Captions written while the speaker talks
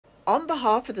On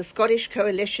behalf of the Scottish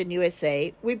Coalition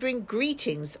USA, we bring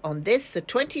greetings on this, the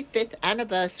 25th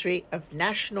anniversary of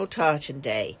National Tartan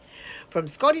Day, from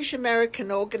Scottish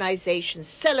American organisations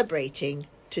celebrating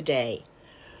today.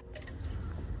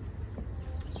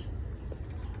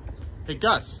 Hey,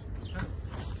 Gus.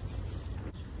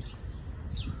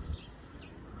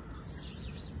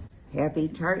 Happy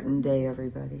Tartan Day,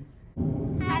 everybody.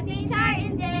 Happy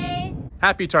Tartan Day!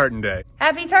 Happy Tartan Day.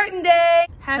 Happy Tartan Day!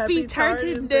 Happy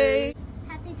Tartan Day!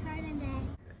 Happy Tartan Day!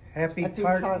 Happy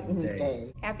Tartan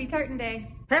Day. Happy Tartan Day!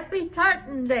 Happy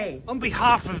Tartan Day. On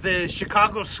behalf of the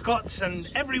Chicago Scots and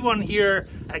everyone here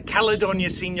at Caledonia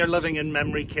Senior Living and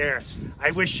Memory Care,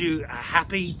 I wish you a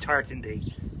happy Tartan Day.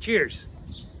 Cheers.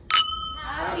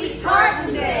 Happy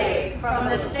Tartan Day from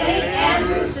the St.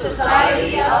 Andrews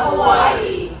Society of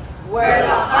Hawaii, where the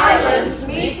Highlands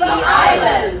meet the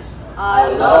Islands.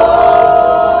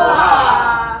 Aloha!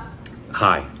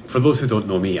 Hi, for those who don't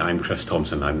know me, I'm Chris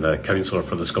Thompson. I'm the Councillor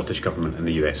for the Scottish Government in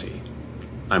the USA.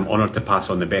 I'm honoured to pass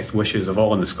on the best wishes of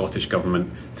all in the Scottish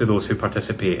Government to those who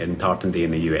participate in Tartan Day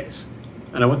in the US.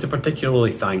 And I want to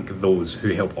particularly thank those who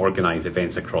help organise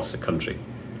events across the country.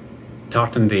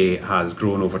 Tartan Day has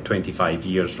grown over 25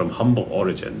 years from humble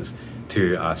origins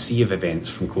to a sea of events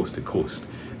from coast to coast.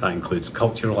 That includes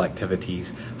cultural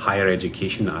activities, higher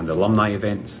education and alumni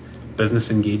events,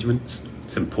 business engagements,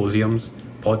 symposiums,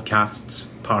 podcasts,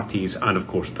 parties and of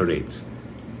course parades.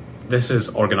 This is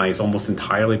organised almost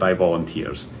entirely by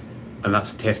volunteers, and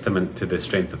that's a testament to the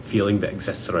strength of feeling that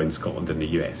exists around Scotland and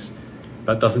the US.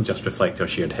 That doesn't just reflect our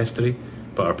shared history,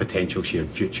 but our potential shared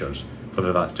futures,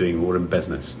 whether that's doing more in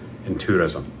business, in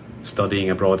tourism, studying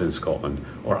abroad in Scotland,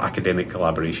 or academic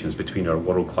collaborations between our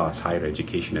world-class higher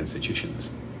education institutions.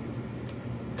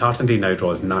 Tartan Day now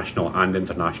draws national and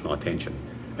international attention,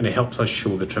 and it helps us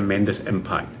show the tremendous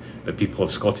impact that people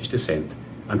of Scottish descent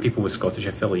and people with Scottish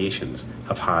affiliations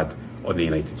have had on the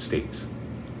United States.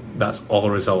 That's all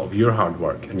a result of your hard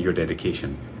work and your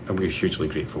dedication, and we're hugely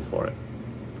grateful for it.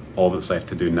 All that's left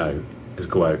to do now is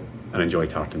go out and enjoy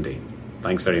Tartan Day.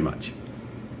 Thanks very much.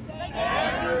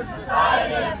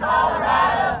 Society of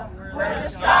Colorado, where the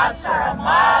Scots are a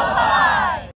mile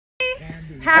high.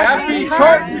 Happy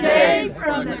Tartan Day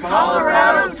from the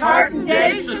Colorado Tartan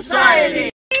Day Society.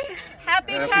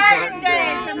 Happy Tartan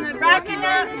Day from the Rocky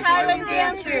Mountain Highland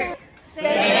Dancers. St.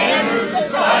 Andrews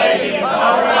Society of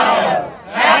Colorado.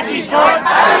 Happy Tartan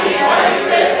Day. Happy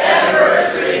 25th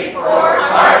anniversary for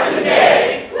Tartan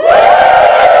Day. Woo!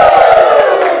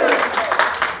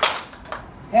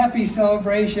 Happy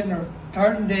celebration of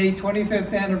Tartan Day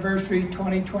 25th Anniversary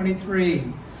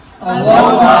 2023.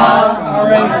 Aloha,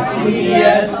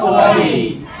 RSCES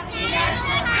Hawaii.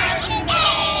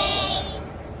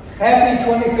 Happy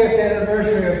 25th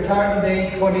Anniversary of Tartan Day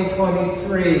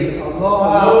 2023.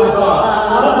 Aloha,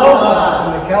 Aloha.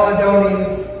 From the Caledonian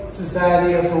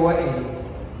Society of Hawaii.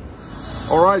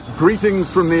 All right, greetings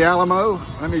from the Alamo.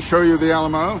 Let me show you the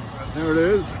Alamo. There it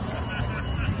is.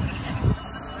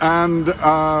 And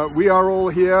we are all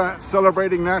here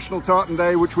celebrating National Tartan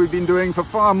Day, which we've been doing for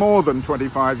far more than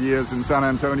 25 years in San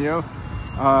Antonio,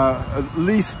 at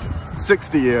least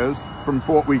 60 years from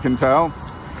what we can tell.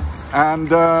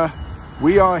 And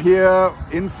we are here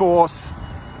in force,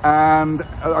 and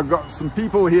I've got some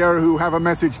people here who have a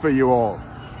message for you all.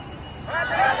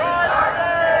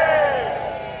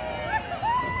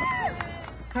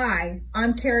 Hi,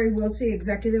 I'm Terry Wiltsey,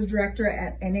 Executive Director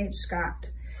at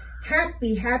NHSCOT.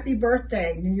 Happy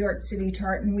birthday, New York City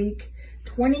Tartan Week.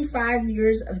 25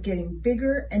 years of getting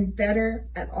bigger and better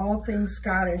at all things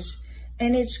Scottish.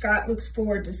 NHSCOT looks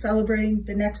forward to celebrating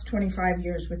the next 25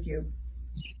 years with you.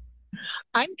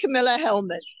 I'm Camilla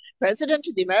Hellman, President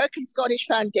of the American Scottish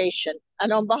Foundation,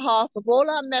 and on behalf of all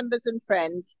our members and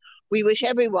friends, we wish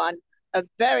everyone a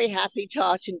very happy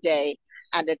Tartan Day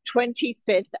and a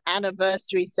 25th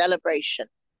anniversary celebration.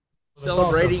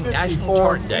 Celebrating National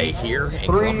Tartan Day here in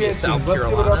Columbia, South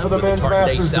Carolina with the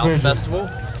Tartan Day South Festival.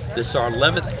 This is our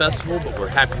 11th festival, but we're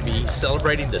happy to be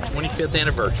celebrating the 25th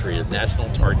anniversary of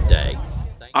National Tartan Day.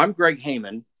 I'm Greg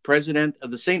Heyman, President of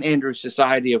the St. Andrews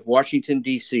Society of Washington,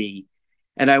 D.C.,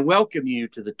 and I welcome you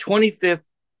to the 25th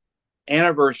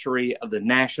anniversary of the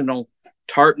National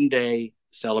Tartan Day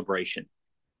celebration.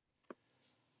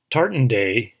 Tartan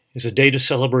Day is a day to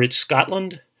celebrate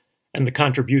Scotland and the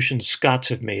contributions Scots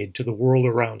have made to the world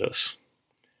around us.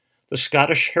 The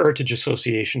Scottish Heritage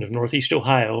Association of Northeast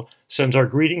Ohio sends our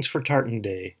greetings for Tartan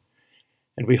Day,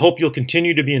 and we hope you'll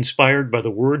continue to be inspired by the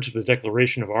words of the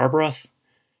Declaration of Arbroath.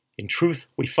 In truth,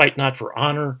 we fight not for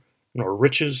honor, nor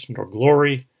riches, nor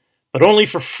glory, but only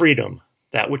for freedom,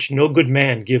 that which no good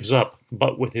man gives up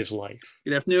but with his life.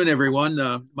 Good afternoon, everyone.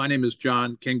 My name is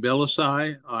John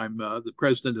King-Belisai. I'm the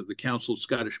president of the Council of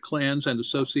Scottish Clans and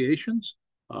Associations.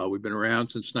 We've been around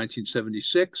since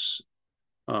 1976.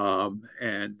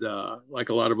 Like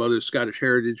a lot of other Scottish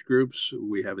heritage groups,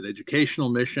 we have an educational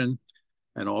mission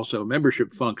and also a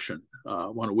membership function. I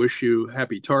want to wish you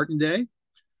happy Tartan Day.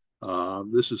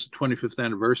 This is the 25th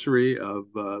anniversary of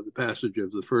the passage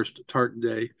of the first Tartan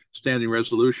Day standing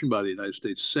resolution by the United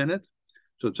States Senate.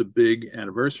 So it's a big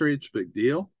anniversary. It's a big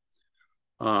deal.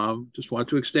 Just want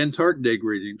to extend Tartan Day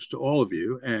greetings to all of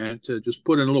you and to just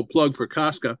put in a little plug for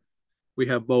CSCOT. We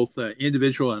have both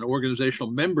individual and organizational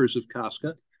members of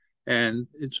CSCOT, and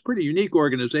it's a pretty unique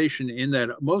organization in that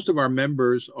most of our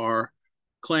members are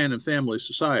clan and family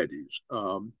societies,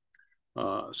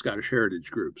 Scottish heritage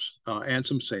groups, and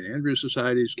some St. Andrews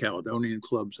societies, Caledonian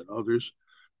clubs, and others.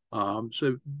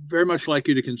 So very much like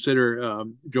you to consider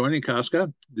joining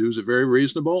CSCOT. Dues are very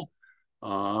reasonable.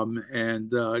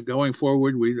 Going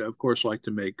forward, we'd of course like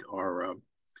to make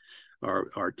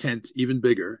our tent even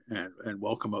bigger and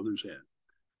welcome others in.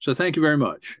 So thank you very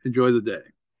much. Enjoy the day.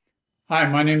 Hi,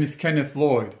 my name is Kenneth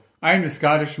Lloyd. I am the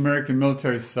Scottish American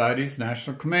Military Society's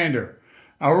National Commander.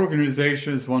 Our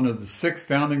organization is one of the 6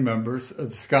 founding members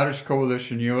of the Scottish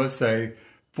Coalition USA,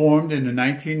 formed in the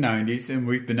 1990s, and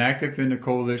we've been active in the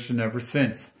coalition ever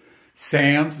since.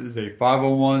 SAMS is a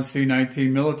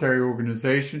 501c19 military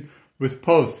organization with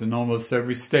posts in almost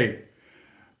every state.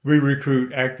 We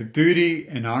recruit active duty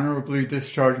and honorably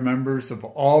discharged members of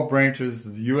all branches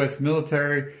of the U.S.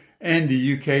 military and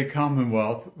the UK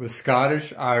Commonwealth with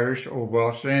Scottish, Irish, or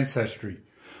Welsh ancestry.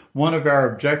 One of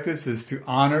our objectives is to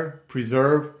honor,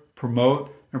 preserve,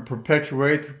 promote, and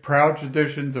perpetuate the proud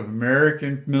traditions of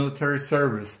American military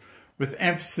service with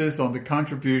emphasis on the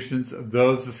contributions of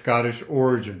those of Scottish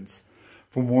origins.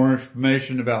 For more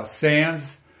information about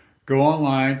SAMS, go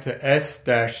online to s-a-m-s.org,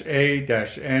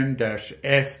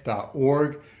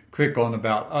 click on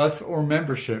About Us or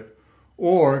Membership,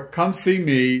 or come see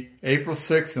me April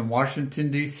 6th in Washington,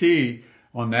 D.C.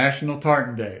 on National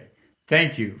Tartan Day.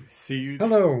 Thank you. See you.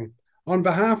 Hello. On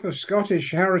behalf of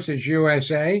Scottish Heritage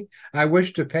USA, I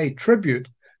wish to pay tribute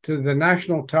to the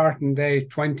National Tartan Day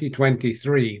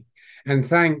 2023 and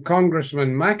thank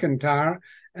Congressman McIntyre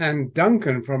and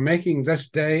Duncan for making this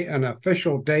day an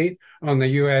official date on the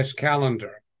U.S.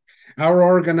 calendar. Our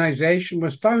organization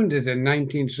was founded in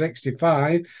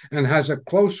 1965 and has a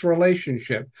close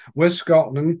relationship with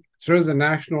Scotland through the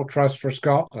National Trust for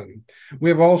Scotland. We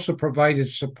have also provided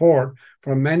support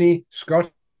for many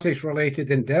Scottish-related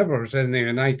endeavours in the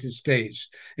United States,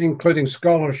 including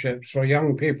scholarships for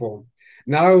young people.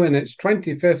 Now, in its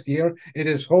 25th year, it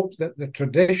is hoped that the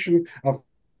tradition of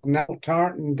National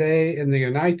Tartan Day in the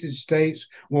United States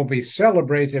will be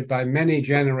celebrated by many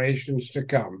generations to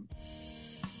come.